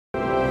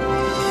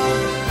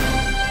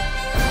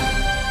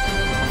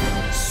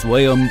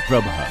Swayam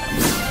Prabha.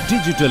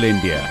 Digital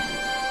India.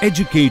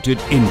 Educated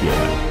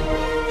India.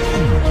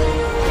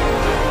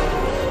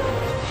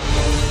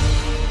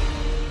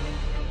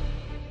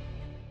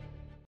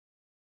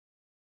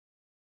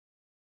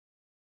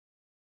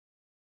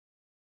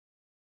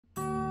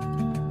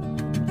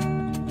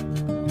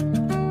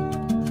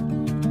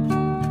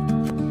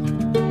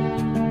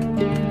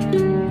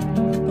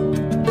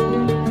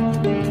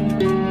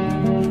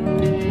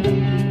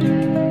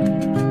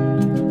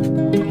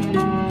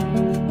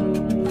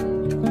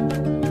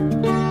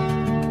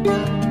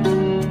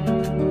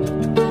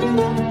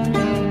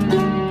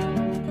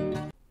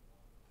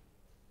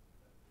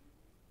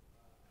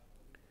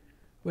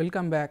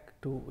 Welcome back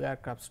to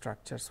Aircraft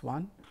Structures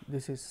 1.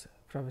 This is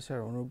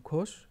Professor Anup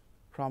Ghosh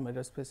from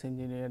Aerospace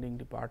Engineering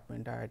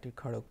Department, IIT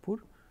Kharagpur.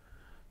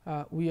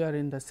 We are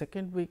in the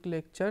second week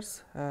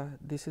lectures.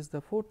 This is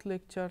the fourth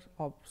lecture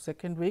of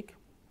second week.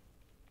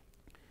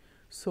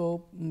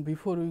 So,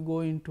 before we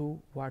go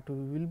into what we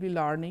will be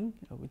learning,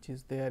 which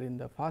is there in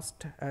the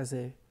first as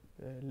a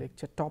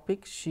lecture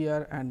topic,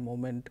 shear and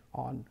moment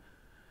on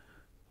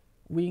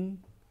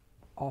wing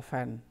of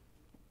an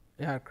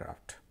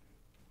aircraft.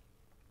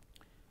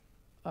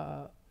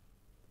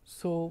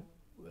 So,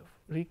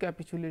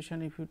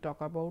 recapitulation, if you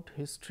talk about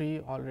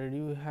history, already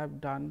we have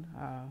done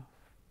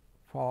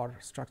for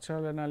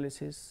structural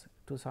analysis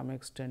to some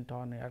extent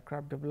on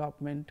aircraft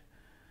development,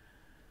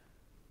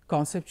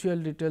 conceptual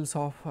details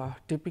of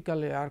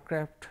typical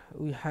aircraft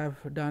we have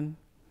done,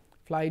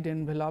 flight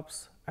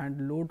envelopes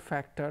and load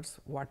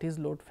factors. What is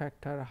load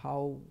factor,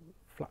 how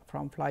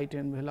from flight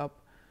envelope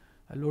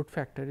load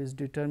factor is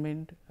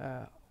determined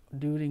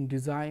during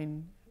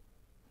design,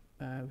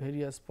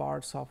 various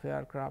parts of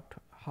aircraft,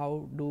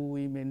 how do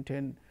we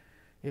maintain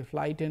a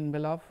flight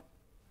envelope.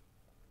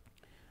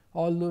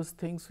 All those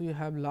things we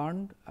have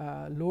learned.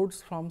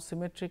 Loads from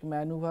symmetric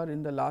maneuver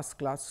in the last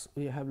class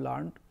we have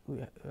learned,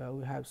 we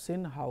have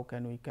seen how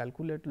can we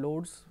calculate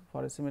loads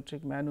for a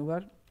symmetric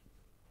maneuver.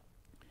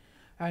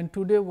 And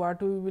today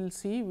what we will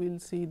see? We will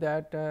see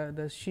that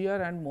the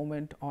shear and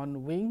moment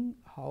on wing,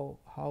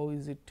 how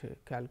is it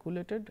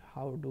calculated,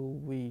 how do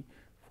we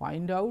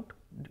find out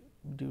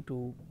due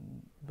to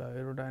the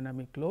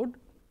aerodynamic load,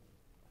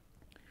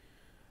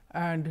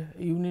 and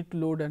unit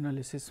load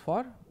analysis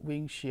for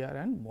wing shear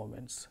and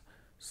moments.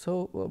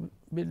 So,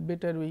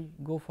 better we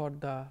go for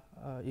the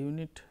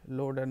unit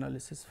load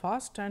analysis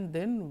first, and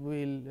then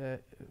we will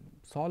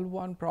solve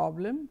one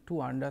problem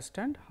to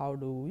understand how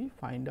do we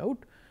find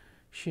out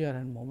shear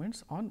and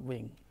moments on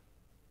wing.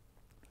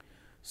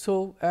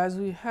 So, as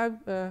we have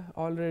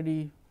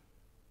already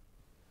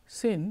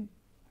seen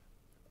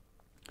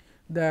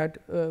that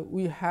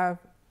we have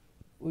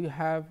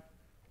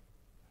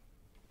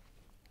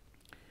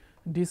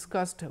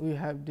discussed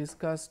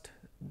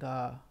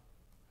the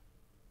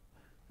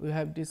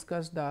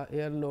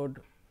air load.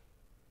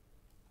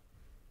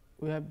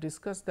 We have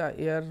discussed the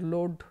air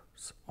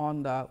loads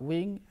on the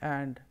wing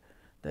and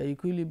the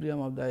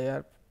equilibrium of the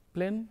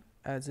airplane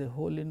as a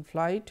whole in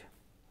flight.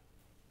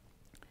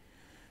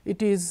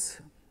 It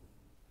is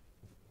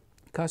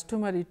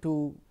customary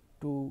to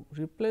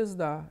replace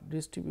the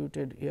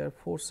distributed air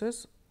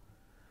forces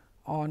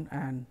on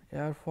an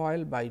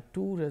airfoil by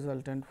two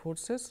resultant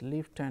forces,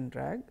 lift and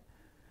drag,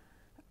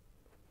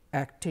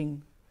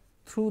 acting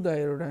through the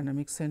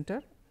aerodynamic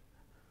center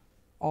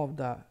of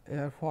the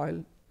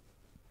airfoil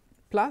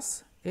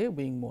plus a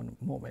wing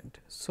moment.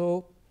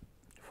 So,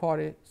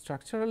 for a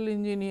structural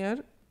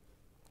engineer,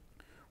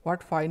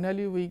 what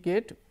finally we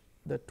get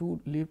the two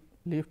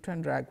lift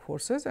and drag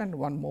forces and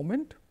one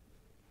moment,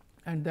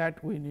 and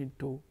that we need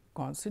to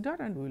consider,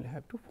 and we will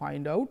have to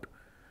find out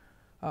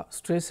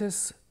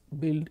stresses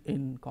built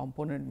in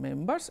component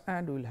members,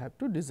 and we will have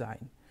to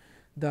design.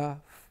 The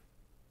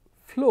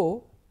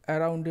flow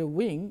around a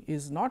wing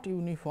is not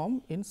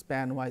uniform in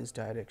span wise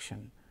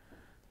direction.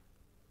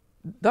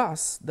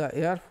 Thus, the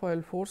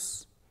airfoil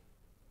force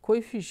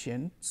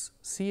coefficients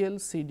CL,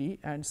 CD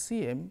and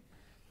CM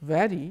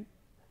vary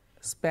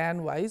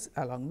span wise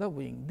along the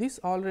wing. This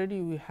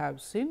already we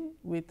have seen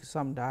with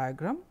some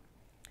diagram.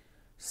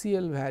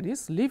 CL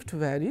varies, lift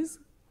varies,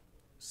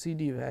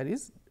 CD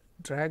varies,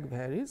 drag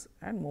varies,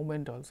 and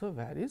moment also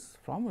varies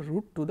from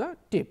root to the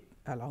tip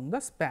along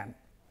the span.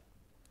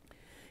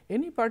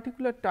 Any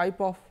particular type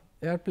of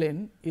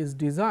airplane is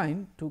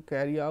designed to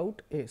carry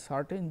out a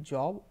certain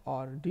job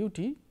or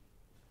duty,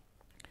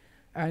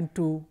 and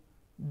to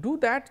do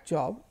that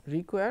job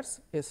requires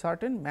a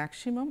certain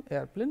maximum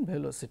airplane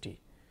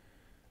velocity.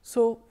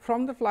 So,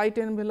 from the flight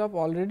envelope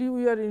already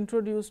we are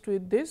introduced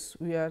with this,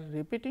 we are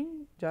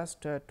repeating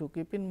just to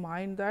keep in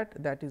mind that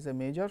that is a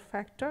major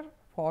factor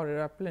for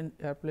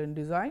airplane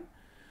design,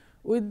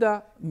 with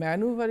the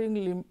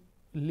maneuvering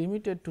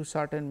limited to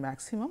certain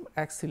maximum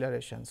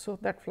acceleration. So,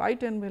 that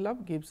flight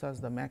envelope gives us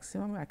the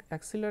maximum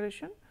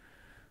acceleration.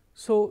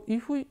 So,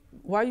 if we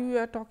why we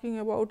are talking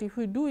about, if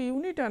we do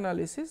unit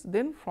analysis,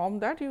 then from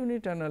that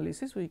unit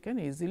analysis we can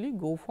easily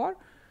go for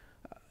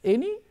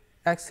any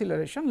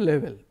acceleration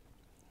level,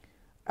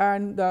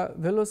 and the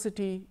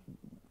velocity,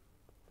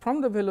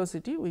 from the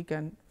velocity we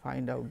can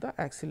find out the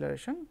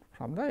acceleration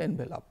from the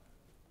envelope.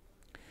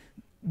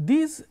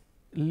 These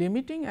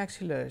limiting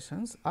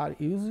accelerations are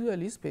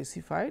usually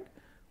specified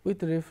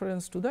with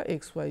reference to the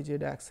x, y, z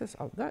axis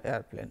of the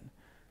airplane.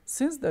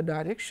 Since the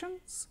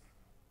directions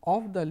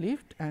of the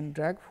lift and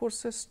drag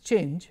forces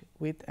change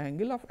with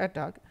angle of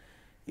attack,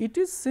 it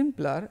is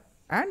simpler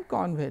and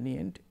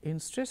convenient in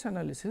stress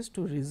analysis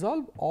to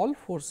resolve all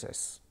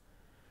forces.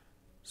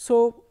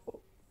 So,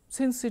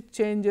 since it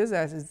changes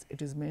as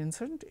it is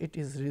mentioned, it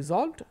is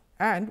resolved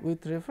and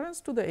with reference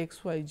to the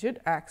x, y, z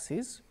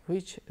axis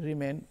which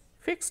remain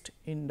fixed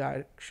in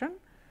direction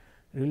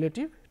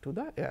relative to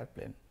the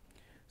airplane.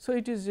 So,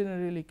 it is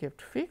generally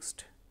kept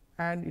fixed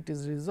and it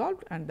is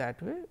resolved, and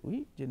that way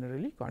we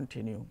generally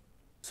continue.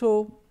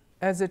 So,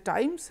 as a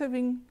time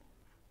saving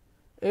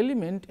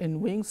element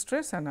in wing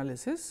stress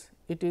analysis,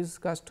 it is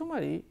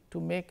customary to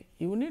make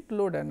unit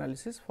load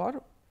analysis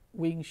for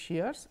wing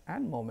shears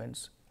and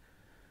moments.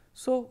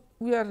 So,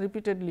 we are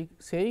repeatedly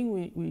saying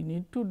we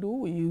need to do,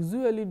 we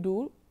usually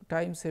do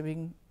time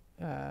saving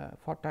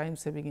for time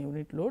saving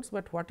unit loads,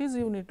 but what is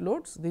unit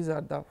loads? These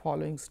are the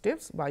following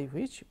steps by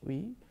which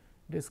we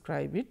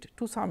describe it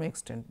to some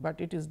extent,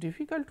 but it is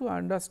difficult to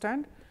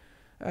understand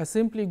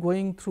simply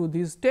going through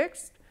these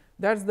texts.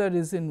 That is the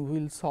reason we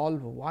will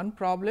solve one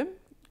problem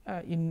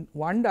in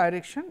one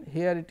direction.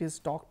 Here it is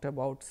talked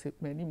about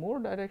many more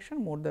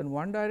direction, more than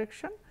one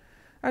direction,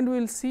 and we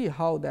will see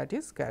how that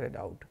is carried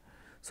out.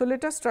 So,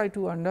 let us try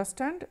to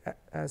understand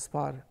as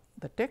per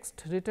the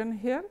text written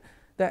here,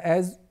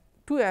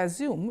 to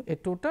assume a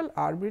total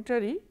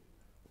arbitrary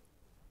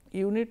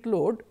unit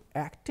load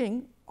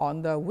acting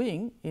on the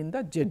wing in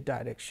the z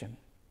direction.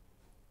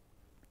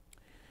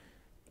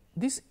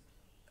 This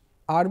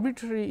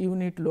arbitrary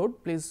unit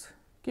load, please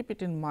keep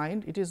it in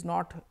mind, it is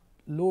not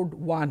load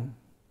 1.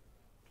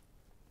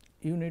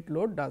 Unit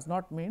load does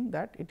not mean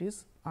that it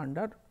is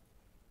under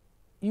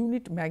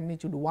unit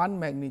magnitude, 1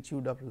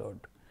 magnitude of load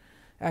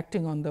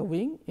acting on the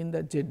wing in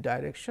the z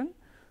direction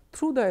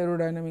through the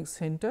aerodynamic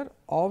center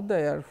of the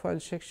airfoil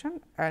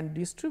section and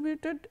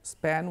distributed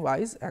span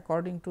wise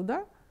according to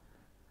that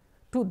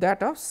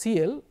of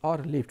CL or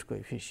lift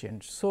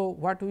coefficient. So,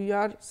 what we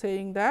are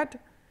saying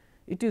that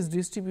it is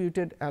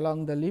distributed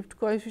along the lift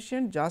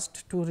coefficient.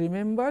 Just to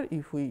remember,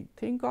 if we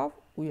think of,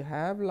 we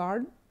have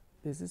learned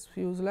this is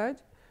fuselage,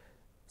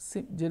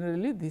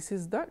 generally this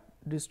is the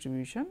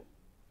distribution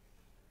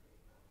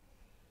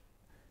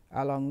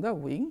along the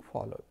wing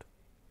followed.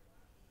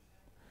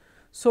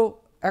 So,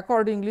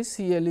 accordingly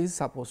CL is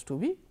supposed to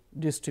be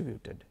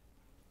distributed.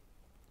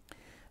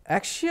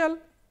 Axial,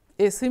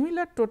 a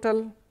similar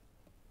total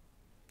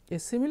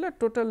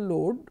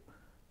load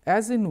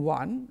as in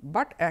 1,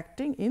 but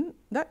acting in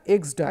the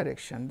x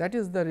direction, that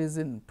is the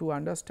reason to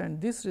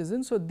understand this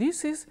reason. So,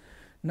 this is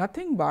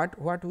nothing but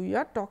what we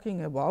are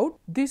talking about.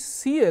 This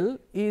CL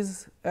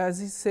is, as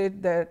he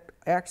said, that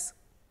acts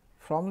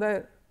from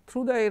the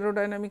through the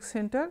aerodynamic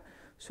center.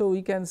 So,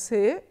 we can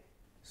say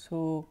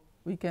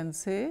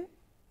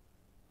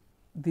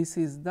this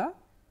is the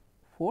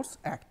force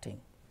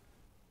acting.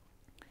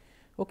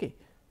 Okay.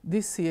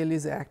 This CL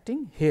is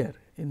acting here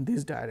in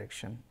this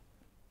direction.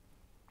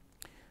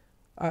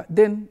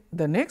 Then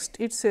the next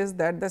it says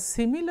that the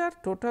similar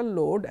total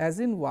load as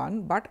in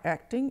 1, but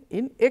acting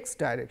in x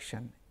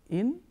direction,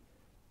 in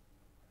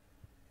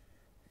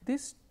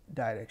this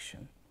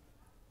direction.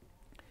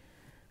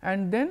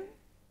 And then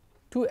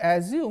to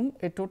assume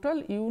a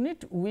total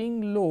unit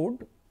wing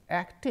load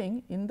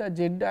acting in the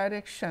z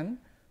direction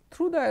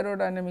through the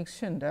aerodynamic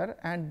center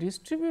and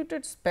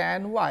distributed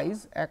span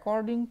wise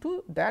according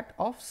to that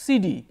of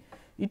CD.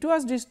 It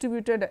was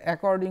distributed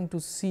according to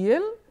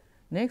CL,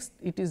 next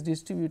it is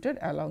distributed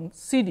along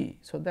CD.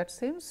 So, that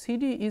same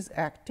CD is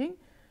acting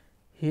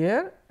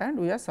here and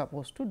we are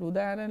supposed to do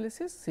the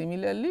analysis.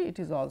 Similarly, it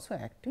is also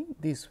acting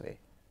this way.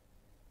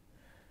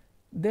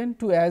 Then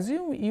to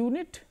assume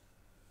unit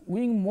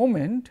wing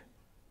moment,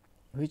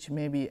 which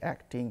may be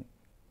acting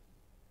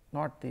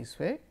not this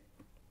way,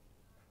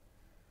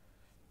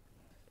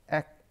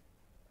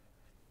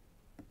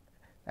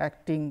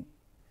 acting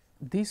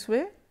this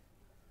way,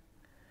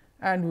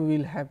 and we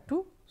will have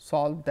to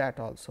solve that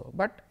also.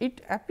 But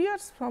it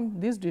appears from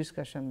this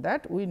discussion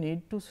that we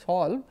need to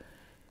solve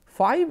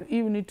 5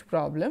 unit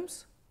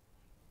problems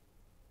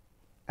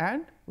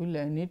and we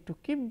will need to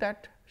keep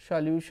that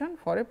solution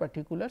for a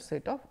particular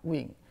set of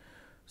wing.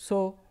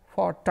 So,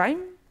 for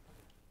time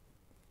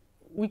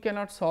we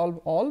cannot solve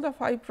all the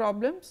 5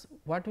 problems.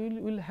 What we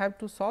will have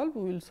to solve?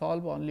 We will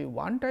solve only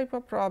one type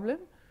of problem.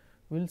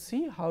 We will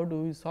see how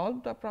do we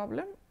solve the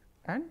problem,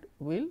 and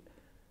will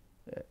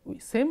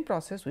same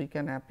process we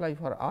can apply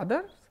for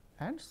others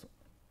and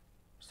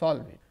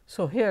solve it.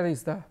 So, here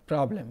is the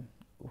problem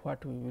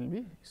what we will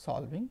be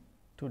solving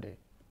today.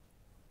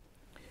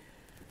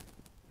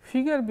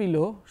 Figure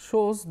below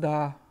shows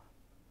the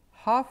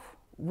half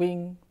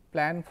wing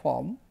plan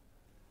form.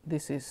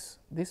 This is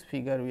this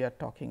figure we are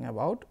talking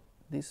about.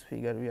 This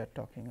figure we are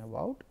talking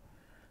about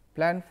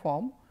plan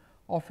form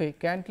of a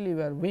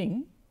cantilever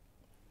wing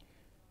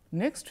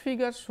Next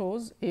figure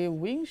shows a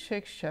wing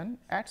section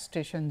at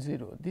station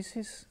 0.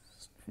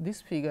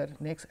 This figure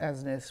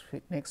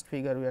next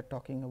figure we are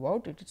talking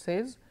about. It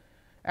says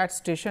at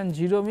station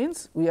 0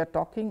 means we are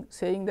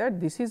saying that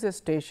this is a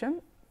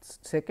station,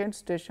 second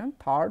station,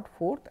 third,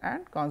 fourth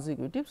and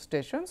consecutive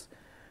stations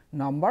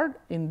numbered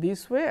in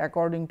this way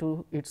according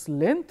to its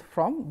length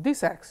from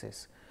this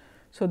axis.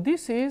 So,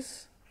 this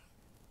is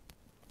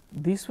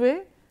this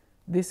way,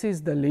 this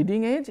is the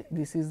leading edge,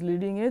 this is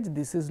leading edge,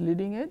 this is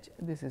leading edge,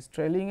 this is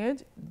trailing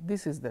edge,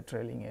 this is the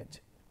trailing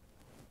edge.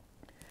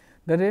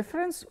 The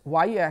reference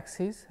y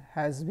axis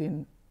has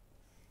been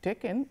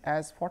taken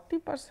as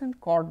 40%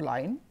 chord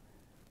line,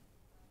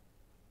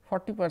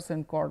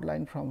 40% chord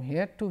line from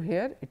here to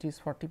here, it is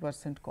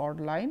 40% chord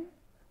line.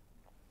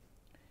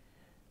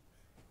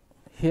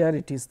 Here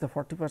it is the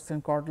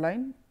 40% chord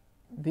line,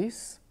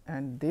 this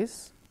and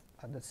this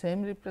are the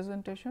same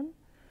representation,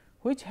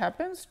 which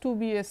happens to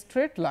be a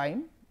straight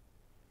line.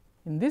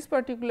 In this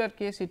particular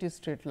case it is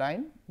straight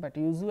line, but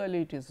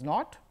usually it is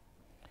not,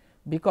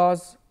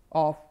 because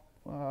of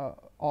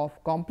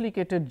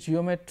complicated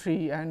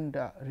geometry and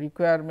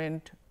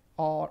requirement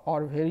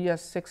or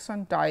various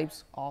section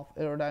types of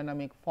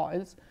aerodynamic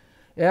foils,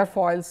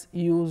 airfoils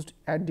used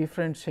at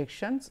different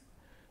sections.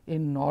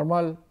 In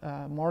normal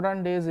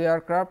modern days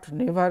aircraft,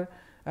 never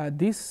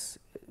this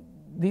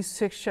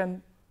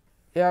section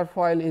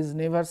airfoil is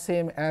never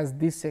same as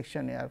this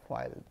section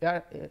airfoil.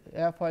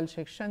 Airfoil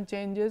section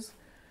changes,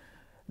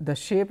 the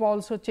shape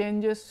also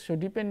changes. So,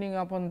 depending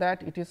upon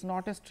that it is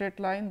not a straight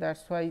line, that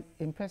is why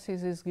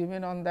emphasis is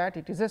given on that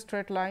it is a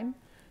straight line.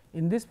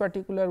 In this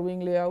particular wing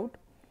layout,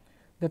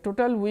 the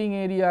total wing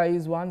area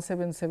is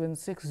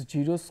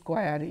 17760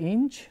 square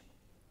inch.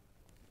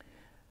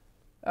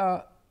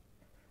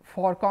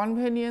 For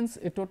convenience,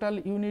 a total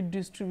unit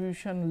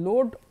distribution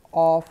load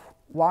of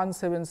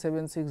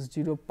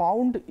 17760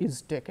 pound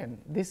is taken.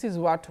 This is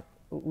what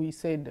we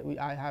said,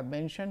 I have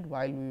mentioned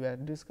while we were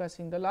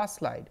discussing the last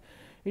slide.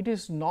 It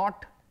is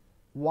not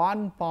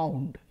 1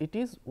 pound, it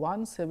is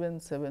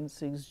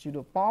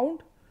 17760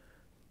 pound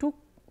to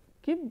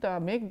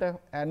make the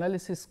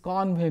analysis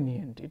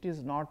convenient. It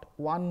is not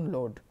one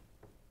load.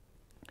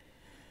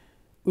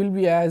 Will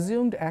be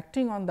assumed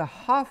acting on the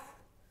half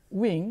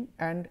wing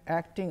and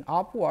acting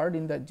upward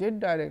in the z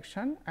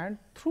direction and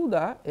through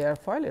the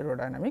airfoil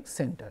aerodynamic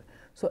center.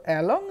 So,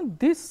 along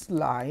this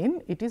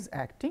line it is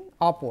acting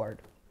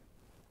upward.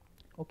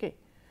 Okay.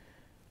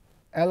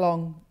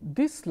 Along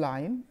this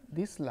line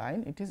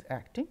it is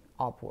acting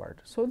upward.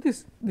 So,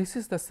 this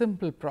is the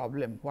simple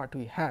problem what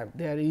we have.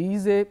 There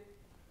is a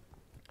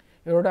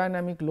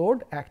aerodynamic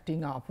load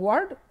acting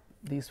upward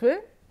this way.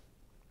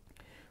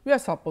 We are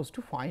supposed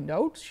to find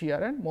out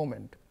shear and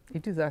moment.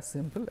 It is as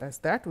simple as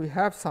that. We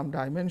have some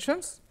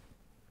dimensions.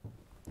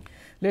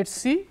 Let us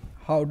see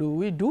how do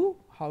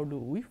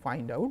we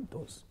find out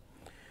those.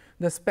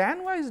 The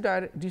span wise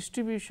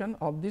distribution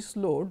of this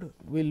load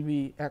will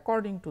be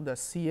according to the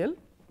CL,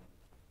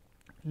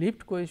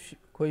 lift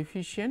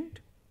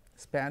coefficient,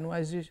 span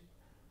wise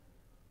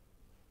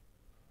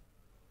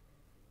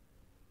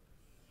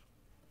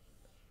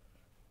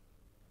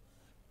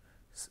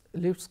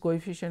lift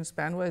coefficient,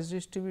 span wise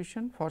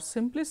distribution. For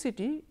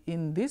simplicity,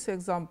 in this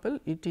example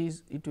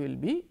it will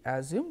be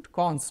assumed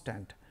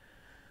constant.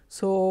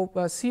 So,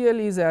 CL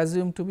is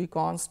assumed to be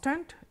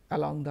constant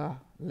along the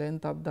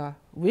length of the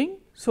wing.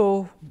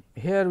 So,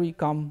 here we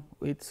come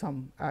with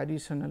some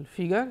additional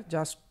figure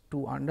just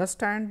to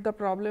understand the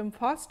problem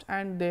first,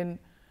 and then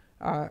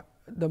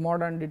the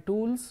modern day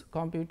tools,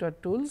 computer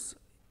tools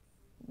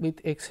with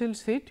Excel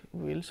sheet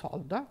we will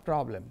solve the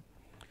problem.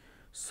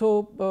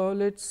 So,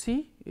 let us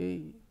see,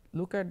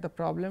 look at the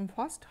problem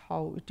first,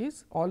 how it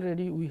is.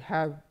 Already we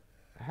have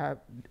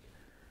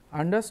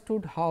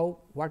understood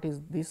what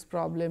is this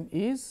problem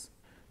is.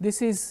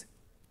 This is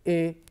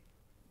a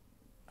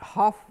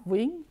half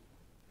wing,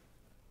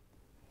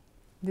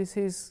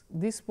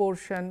 this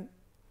portion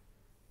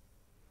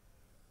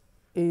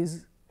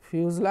is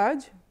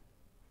fuselage,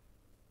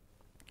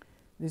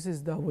 this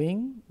is the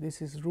wing,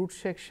 this is root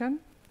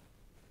section,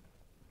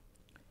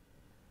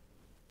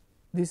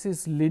 this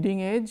is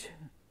leading edge,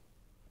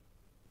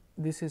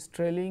 this is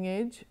trailing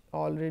edge.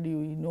 Already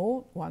we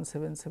know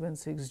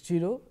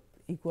 17760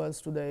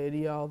 equals to the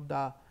area of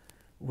the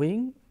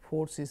wing,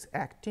 force is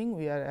acting,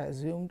 we are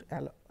assumed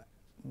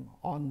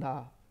on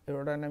the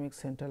aerodynamic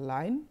center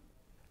line,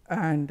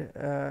 and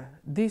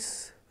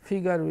this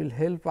figure will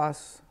help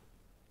us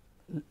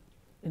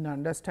in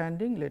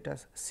understanding. Let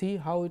us see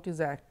how it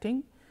is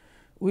acting.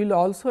 We will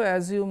also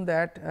assume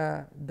that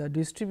the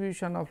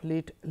distribution of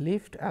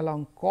lift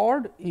along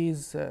chord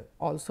is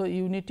also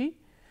unity.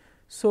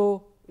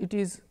 So, it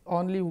is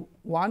only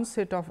one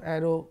set of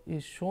arrow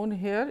is shown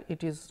here,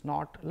 it is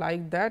not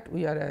like that.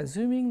 We are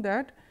assuming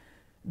that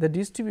the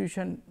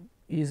distribution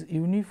is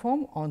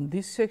uniform on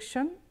this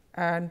section,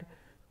 and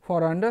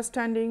for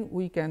understanding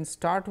we can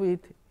start with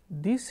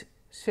this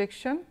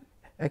section.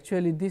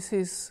 Actually, this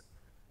is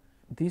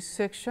this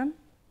section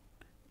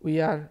we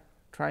are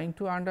trying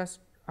to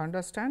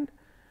understand.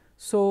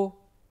 So,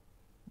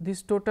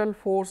 this total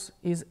force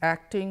is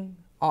acting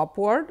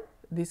upward.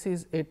 This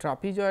is a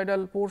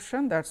trapezoidal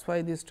portion, that is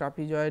why this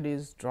trapezoid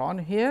is drawn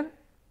here.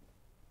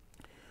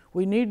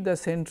 We need the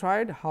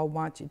centroid, how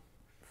much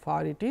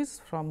far it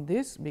is from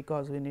this,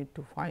 because we need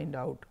to find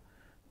out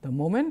the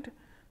moment.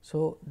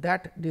 So,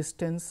 that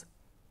distance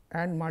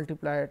and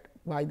multiply it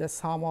by the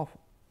sum of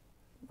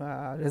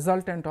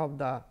resultant of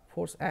the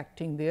force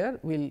acting there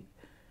will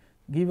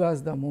give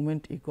us the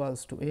moment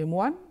equals to m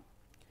 1.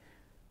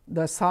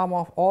 The sum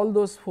of all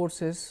those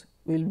forces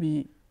will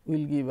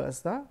give us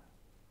the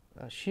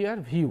shear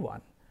V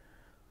 1.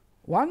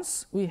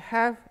 Once we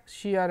have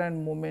shear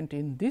and moment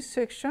in this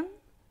section,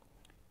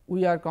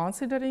 we are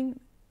considering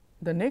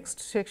the next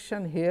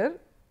section here.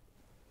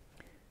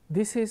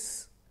 This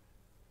is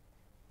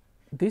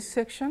this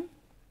section.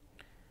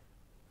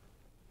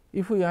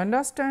 If we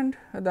understand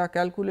the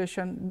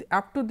calculation,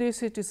 up to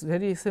this it is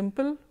very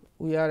simple.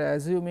 We are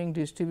assuming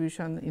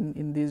distribution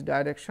in this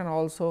direction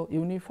also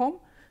uniform.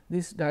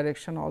 This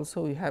direction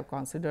also we have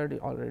considered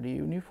already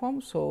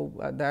uniform. So,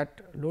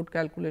 that load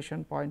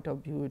calculation point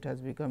of view, it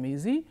has become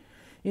easy.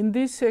 In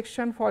this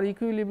section, for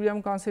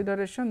equilibrium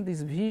consideration,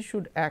 this V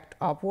should act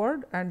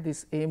upward and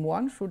this m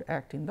 1 should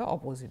act in the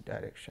opposite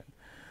direction.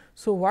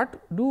 So,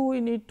 what do we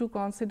need to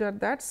consider?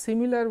 That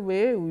similar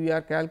way we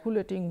are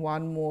calculating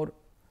one more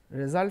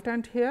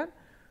resultant here.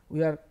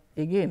 We are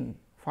again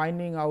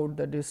finding out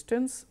the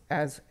distance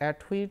as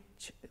at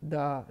which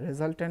the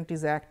resultant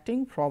is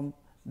acting from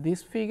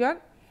this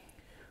figure.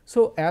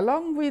 So,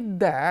 along with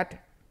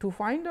that, to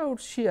find out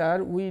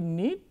shear, we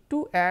need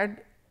to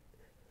add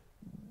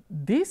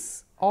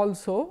this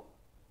also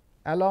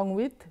along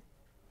with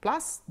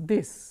plus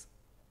this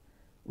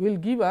will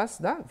give us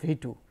the V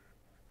 2.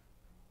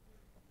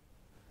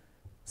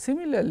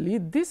 Similarly,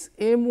 this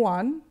m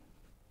 1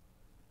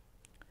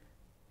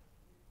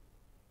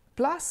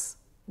 plus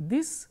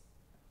this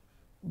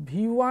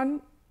V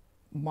 1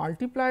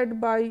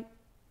 multiplied by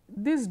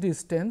this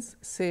distance,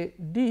 say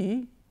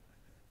d,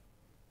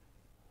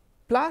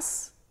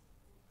 plus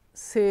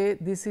say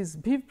this is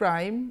V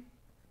prime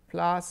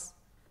plus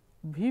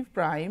V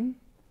prime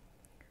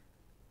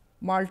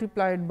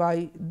multiplied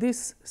by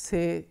this,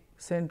 say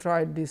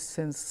centroid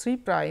distance C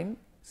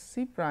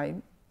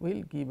prime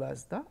will give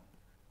us the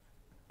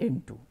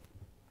m 2.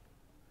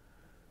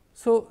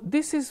 So,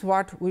 this is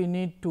what we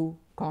need to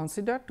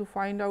consider to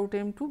find out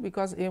m 2,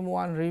 because m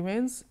 1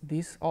 remains,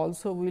 this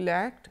also will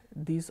act,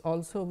 this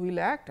also will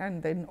act,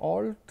 and then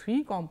all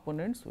three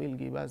components will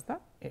give us the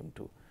m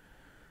 2.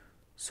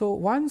 So,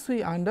 once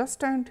we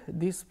understand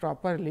this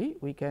properly,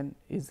 we can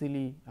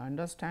easily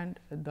understand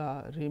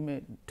the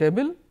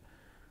table.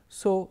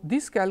 So,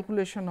 this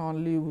calculation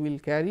only we will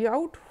carry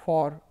out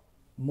for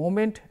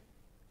moment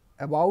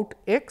about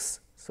x.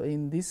 So,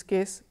 in this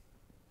case,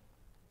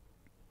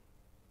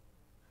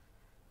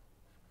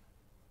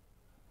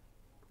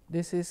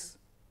 this is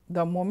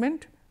the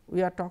moment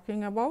we are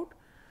talking about.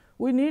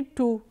 We need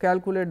to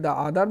calculate the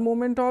other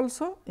moment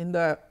also in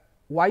the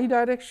y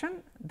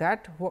direction.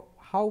 That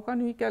how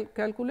can we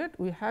calculate?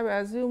 We have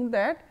assumed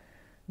that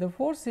the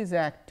force is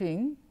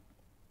acting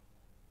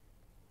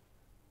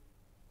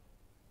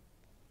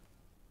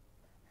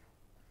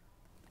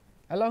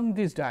along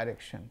this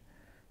direction.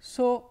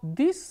 So,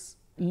 this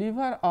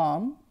lever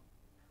arm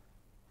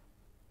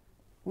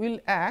will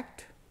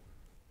act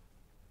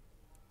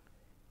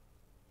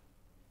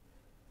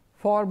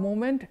for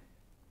moment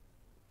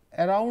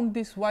around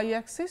this y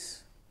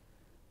axis.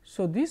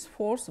 So, this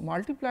force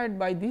multiplied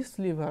by this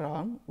lever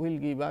arm will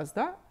give us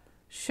the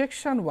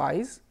section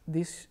wise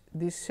this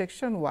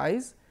section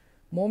wise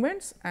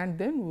moments, and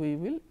then we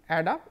will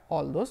add up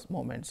all those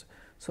moments.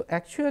 So,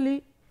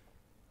 actually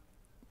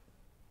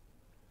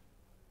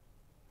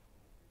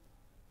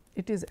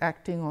it is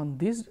acting on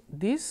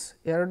this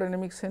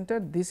aerodynamic center,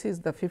 this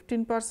is the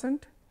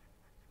 15%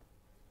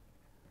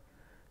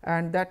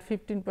 and that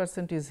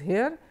 15% is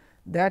here,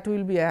 that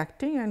will be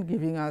acting and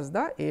giving us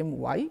the m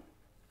y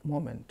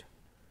moment.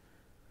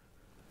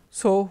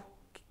 So,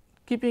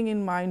 keeping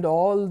in mind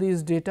all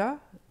these data,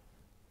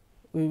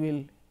 we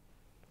will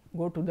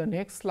go to the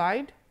next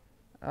slide,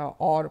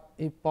 or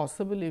if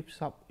possible, if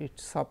it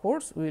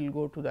supports, we will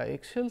go to the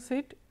Excel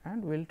sheet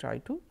and we will try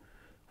to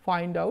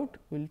find out,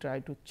 we will try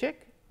to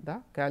check the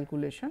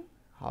calculation,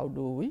 how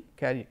do we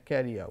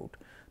carry out.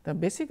 The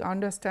basic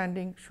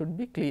understanding should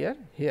be clear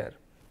here.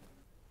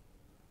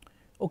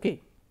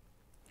 Okay.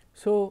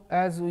 So,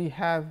 as we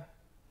have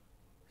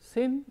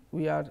seen,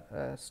 we are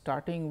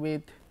starting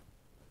with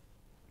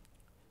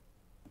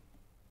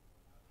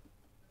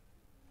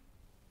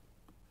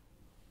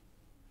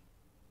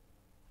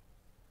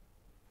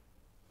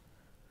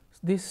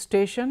this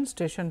station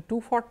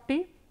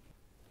 240.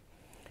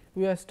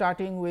 We are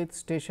starting with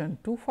station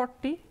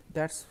 240,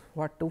 that is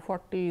what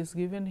 240 is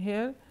given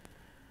here.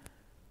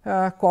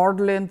 Chord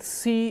length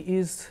C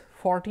is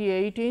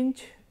 48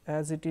 inch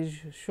as it is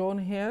shown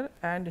here,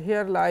 and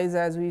here lies,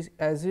 as we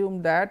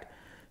assume, that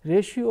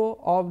ratio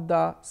of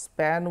the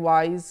span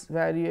wise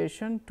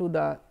variation to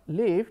the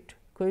lift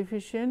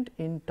coefficient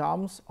in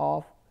terms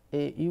of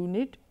a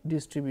unit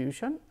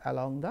distribution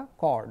along the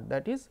chord,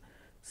 that is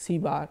C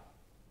bar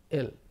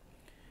L.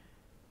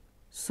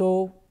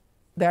 So,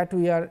 that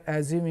we are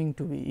assuming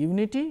to be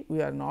unity,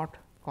 we are not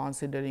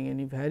considering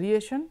any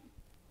variation.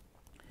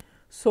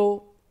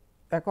 So,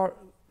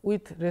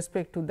 with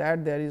respect to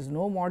that, there is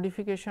no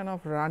modification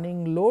of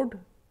running load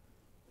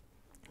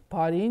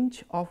per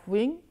inch of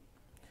wing,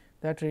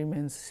 that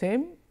remains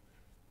same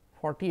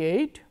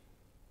 48.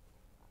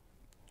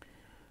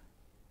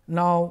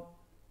 Now,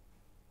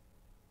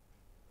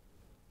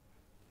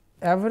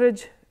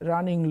 average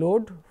running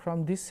load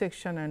from this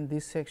section and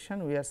this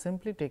section, we are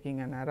simply taking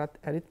an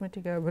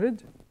arithmetic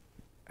average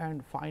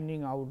and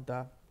finding out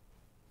the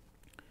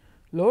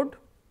load.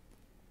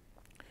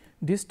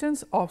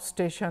 Distance of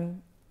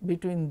station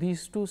between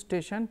these two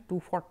stations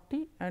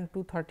 240 and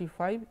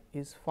 235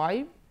 is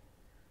 5,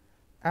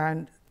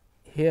 and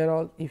here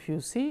all if you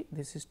see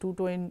this is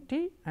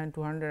 220 and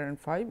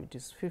 205, it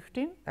is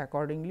 15.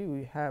 Accordingly,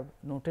 we have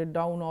noted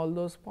down all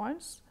those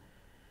points.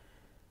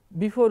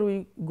 Before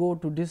we go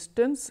to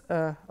distance,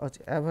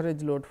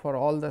 average load for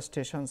all the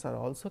stations are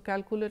also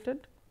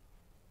calculated.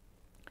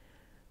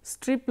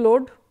 Strip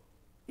load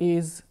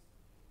is,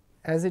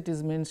 as it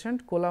is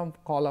mentioned, column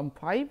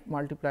 5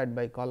 multiplied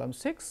by column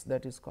 6,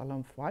 that is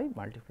column 5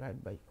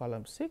 multiplied by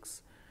column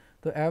 6.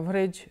 The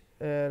average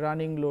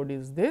running load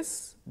is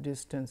this,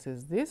 distance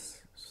is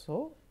this.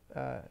 So,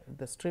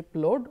 the strip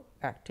load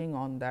acting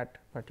on that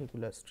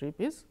particular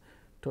strip is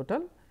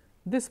total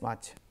this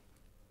much,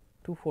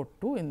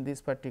 242 in this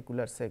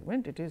particular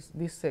segment. It is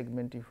this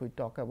segment, if we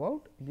talk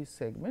about this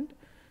segment,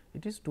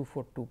 it is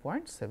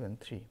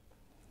 242.73.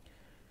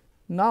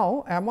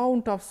 Now,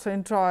 amount of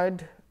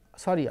centroid,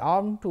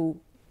 arm to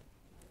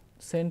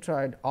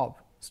centroid of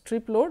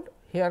strip load,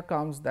 here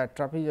comes that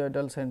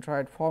trapezoidal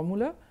centroid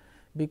formula,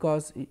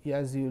 because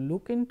as you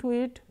look into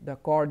it, the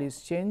chord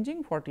is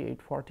changing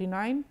 48,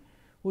 49.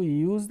 We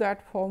use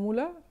that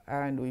formula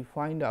and we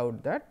find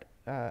out that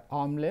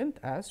arm length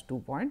as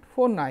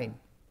 2.49.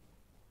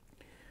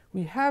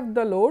 We have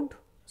the load,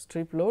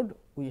 strip load,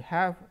 we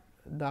have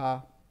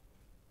the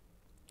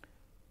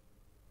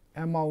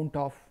amount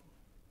of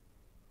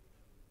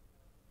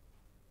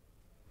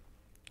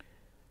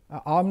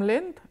arm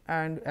length,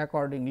 and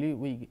accordingly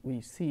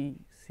we see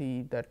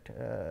that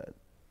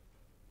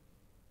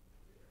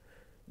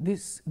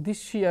this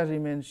shear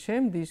remains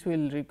same, this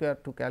will require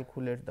to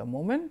calculate the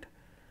moment.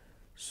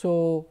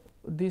 So,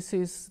 this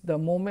is the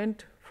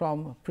moment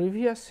from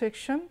previous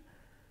section.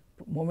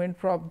 Moment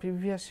from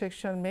previous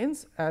section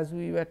means, as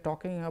we were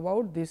talking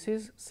about, this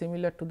is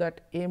similar to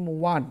that M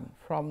 1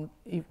 from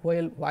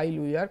while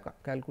we are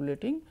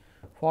calculating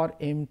for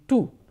M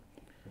 2.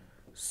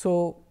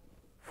 So,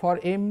 for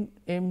M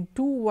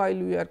 2 while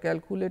we are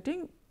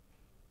calculating,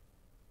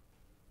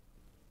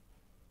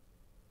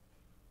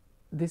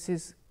 this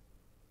is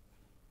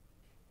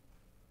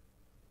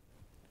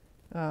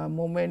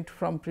moment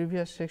from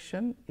previous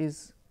section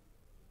is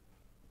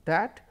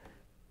that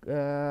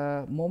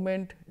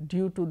moment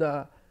due to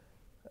the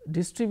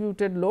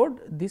distributed load.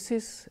 This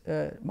is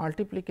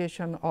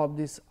multiplication of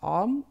this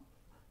arm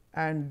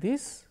and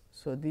this.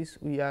 So, this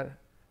we are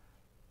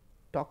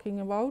talking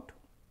about.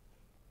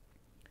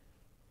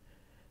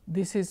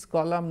 This is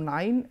column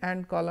 9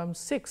 and column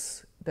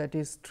 6, that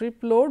is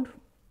strip load,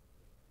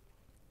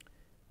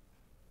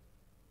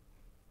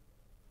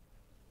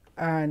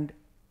 and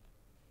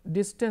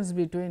distance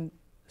between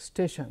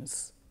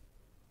stations.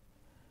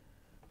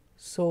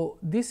 So,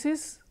 this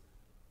is,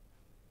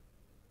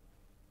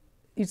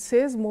 it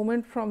says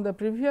moment from the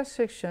previous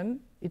section,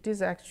 it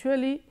is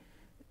actually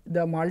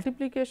the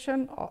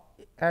multiplication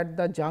at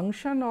the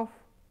junction of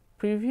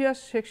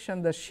previous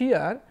section, the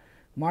shear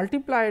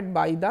multiplied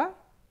by the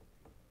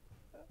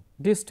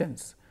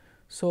distance.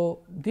 So,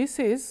 this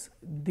is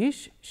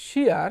this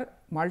shear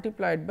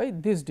multiplied by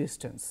this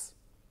distance.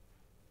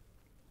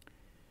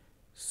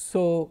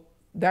 So,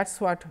 that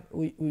is what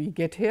we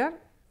get here.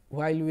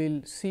 While we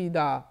will see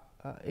the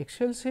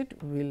Excel sheet,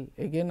 we will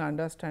again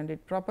understand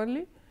it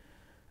properly,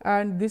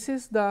 and this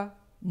is the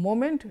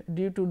moment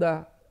due to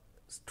the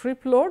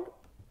strip load.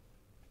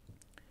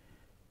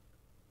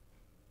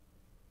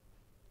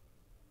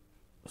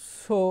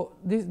 So,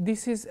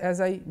 this is, as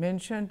I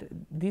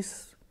mentioned,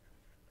 this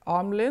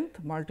arm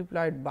length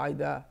multiplied by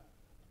the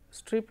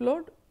strip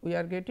load we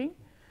are getting,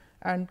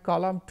 and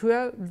column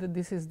 12,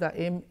 this is the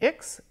M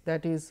x,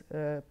 that is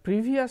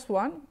previous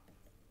one,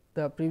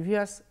 the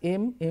previous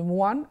M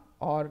 1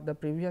 or the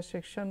previous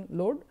section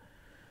load,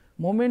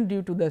 moment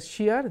due to the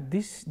shear,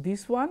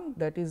 this one,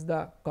 that is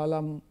the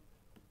column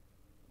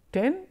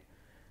 10,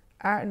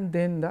 and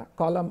then the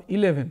column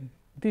 11,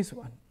 this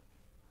one.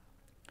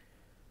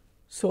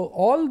 So,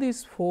 all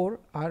these 4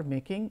 are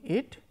making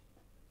it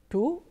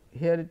to,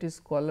 here it is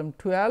column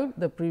 12,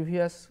 the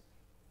previous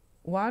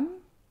one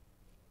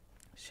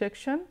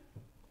section,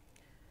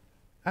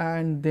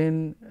 and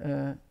then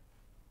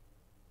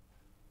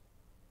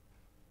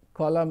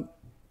column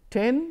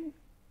 10,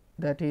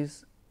 that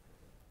is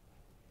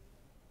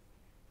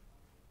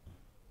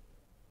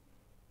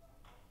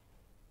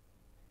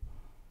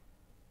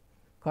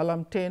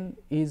column 10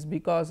 is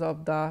because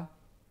of the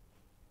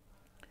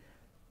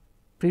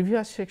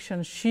previous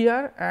section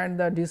shear and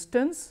the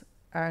distance,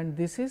 and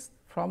this is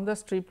from the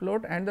strip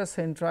load and the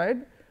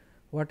centroid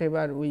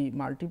whatever we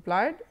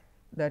multiplied,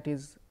 that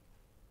is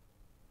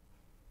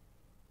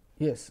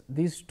yes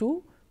these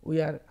two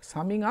we are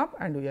summing up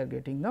and we are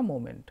getting the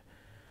moment.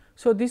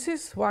 So, this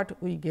is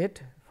what we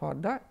get for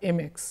the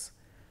mx,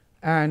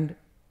 and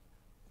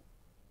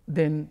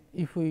then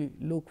if we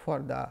look for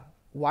the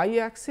y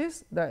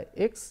axis, the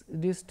x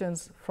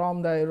distance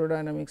from the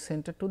aerodynamic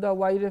center to the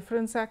y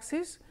reference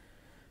axis.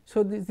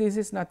 So, this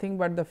is nothing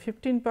but the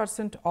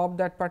 15% of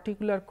that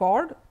particular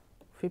chord,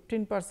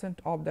 15%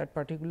 of that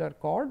particular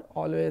chord,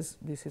 always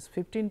this is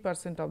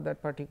 15% of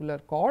that particular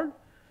chord,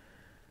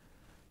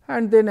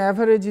 and then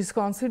average is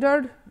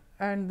considered,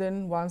 and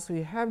then once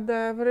we have the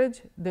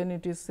average, then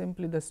it is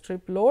simply the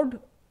strip load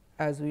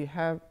as we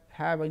have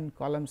in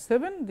column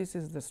 7, this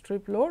is the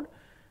strip load,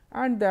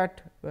 and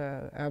that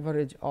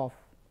average of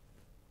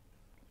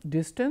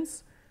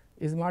distance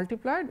is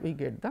multiplied, we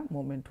get the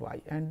moment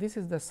y, and this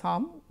is the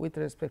sum with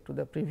respect to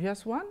the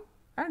previous one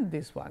and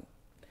this one.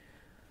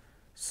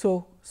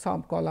 So,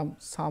 sum column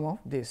sum of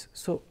this.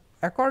 So,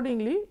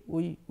 accordingly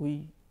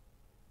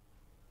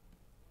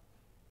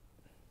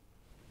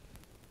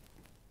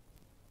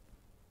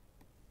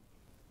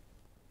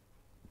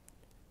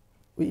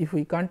if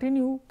we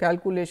continue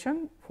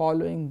calculation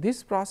following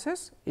this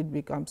process, it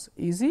becomes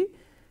easy.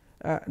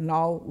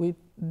 Now,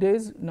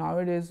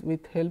 nowadays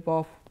with help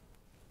of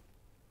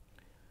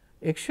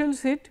Excel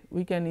sheet,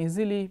 we can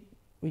easily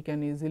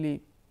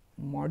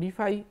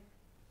modify,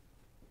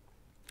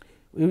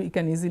 we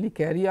can easily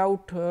carry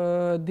out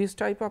this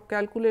type of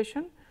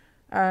calculation,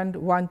 and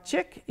one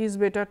check is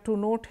better to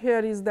note here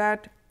is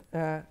that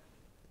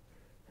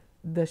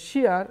the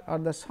shear or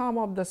the sum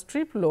of the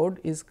strip load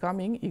is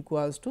coming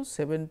equals to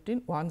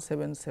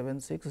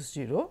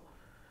 17760,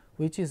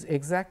 which is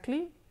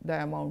exactly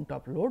the amount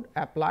of load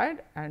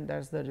applied, and that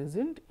is the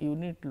reason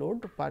unit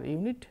load per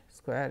unit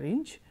square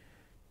inch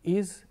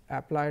is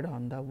applied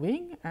on the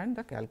wing and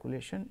the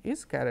calculation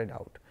is carried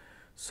out.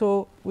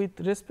 So,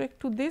 with respect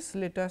to this,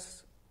 let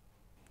us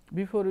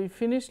before we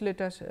finish,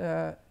 let us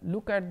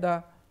look at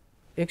the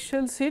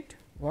Excel sheet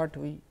what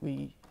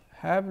we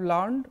have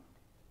learned,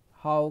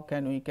 how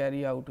can we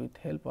carry out with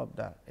help of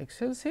the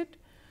Excel sheet.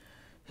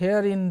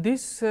 Here in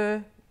this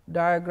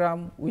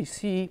diagram we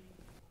see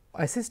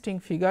assisting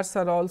figures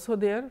are also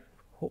there,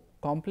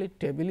 complete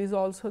table is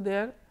also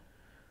there.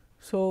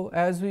 So,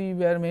 as we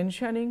were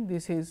mentioning,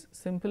 this is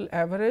simple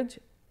average.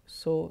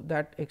 So,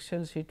 that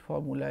Excel sheet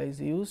formula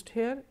is used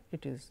here,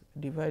 it is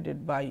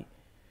divided by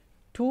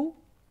 2,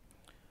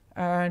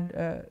 and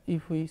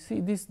if we see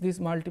this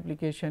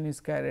multiplication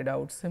is carried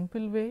out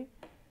simple way,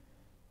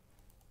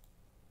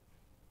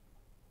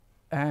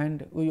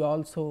 and we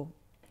also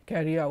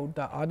carry out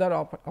the other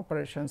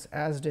operations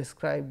as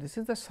described. This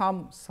is the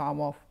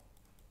sum of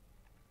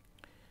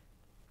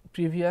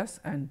previous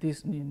and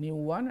this new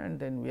one, and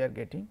then we are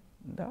getting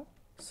the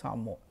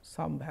sum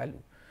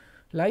value.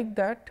 Like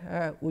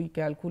that we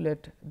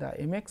calculate the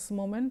mx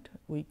moment,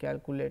 we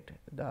calculate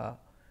the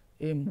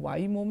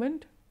my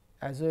moment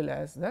as well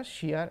as the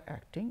shear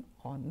acting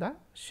on the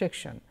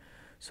section.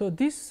 So,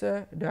 this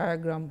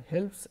diagram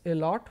helps a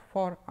lot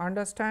for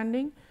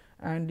understanding,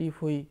 and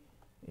if we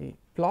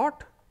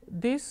plot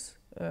this,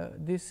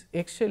 this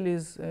Excel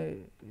is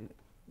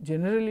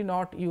generally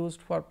not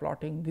used for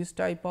plotting this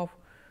type of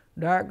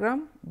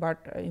diagram, but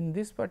in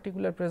this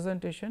particular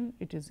presentation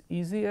it is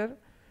easier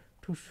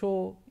to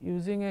show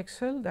using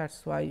Excel. That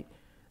is why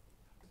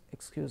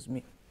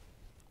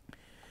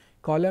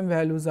column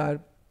values are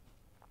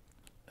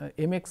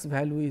mx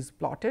value is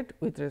plotted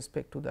with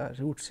respect to the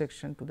root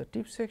section to the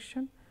tip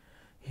section.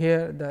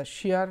 Here the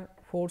shear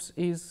force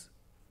is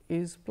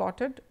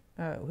plotted,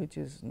 which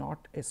is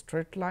not a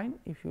straight line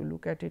if you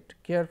look at it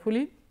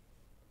carefully,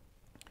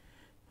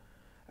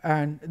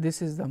 and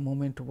this is the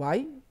moment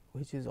y,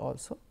 which is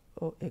also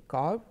a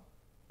curve,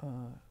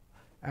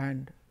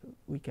 and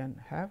we can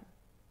have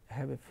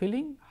a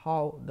feeling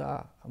how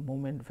the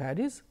moment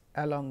varies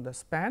along the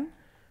span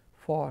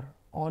for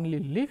only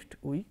lift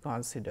we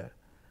consider.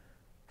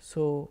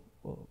 So,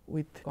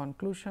 with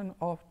conclusion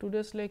of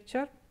today's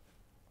lecture,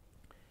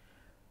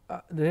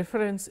 the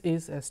reference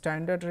is a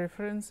standard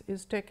reference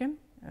is taken,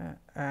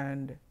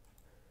 and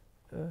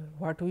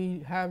what we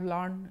have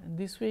learned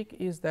this week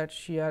is that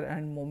shear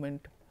and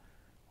moment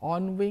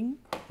on wing,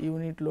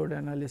 unit load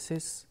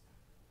analysis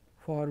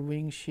for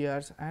wing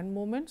shears and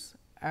moments,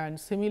 and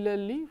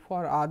similarly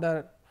for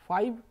other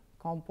 5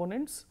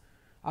 components,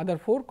 other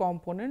 4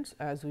 components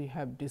as we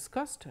have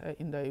discussed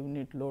in the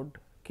unit load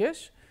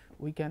case,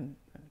 we can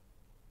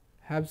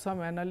have some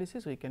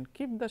analysis, we can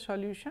keep the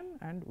solution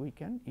and we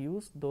can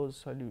use those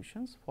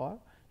solutions for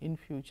in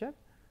future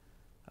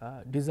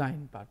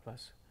design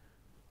purpose.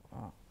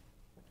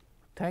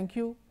 Thank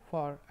you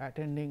for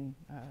attending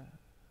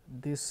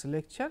this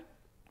lecture.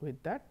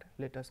 With that,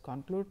 let us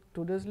conclude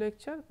today's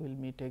lecture. We will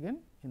meet again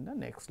in the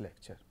next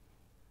lecture.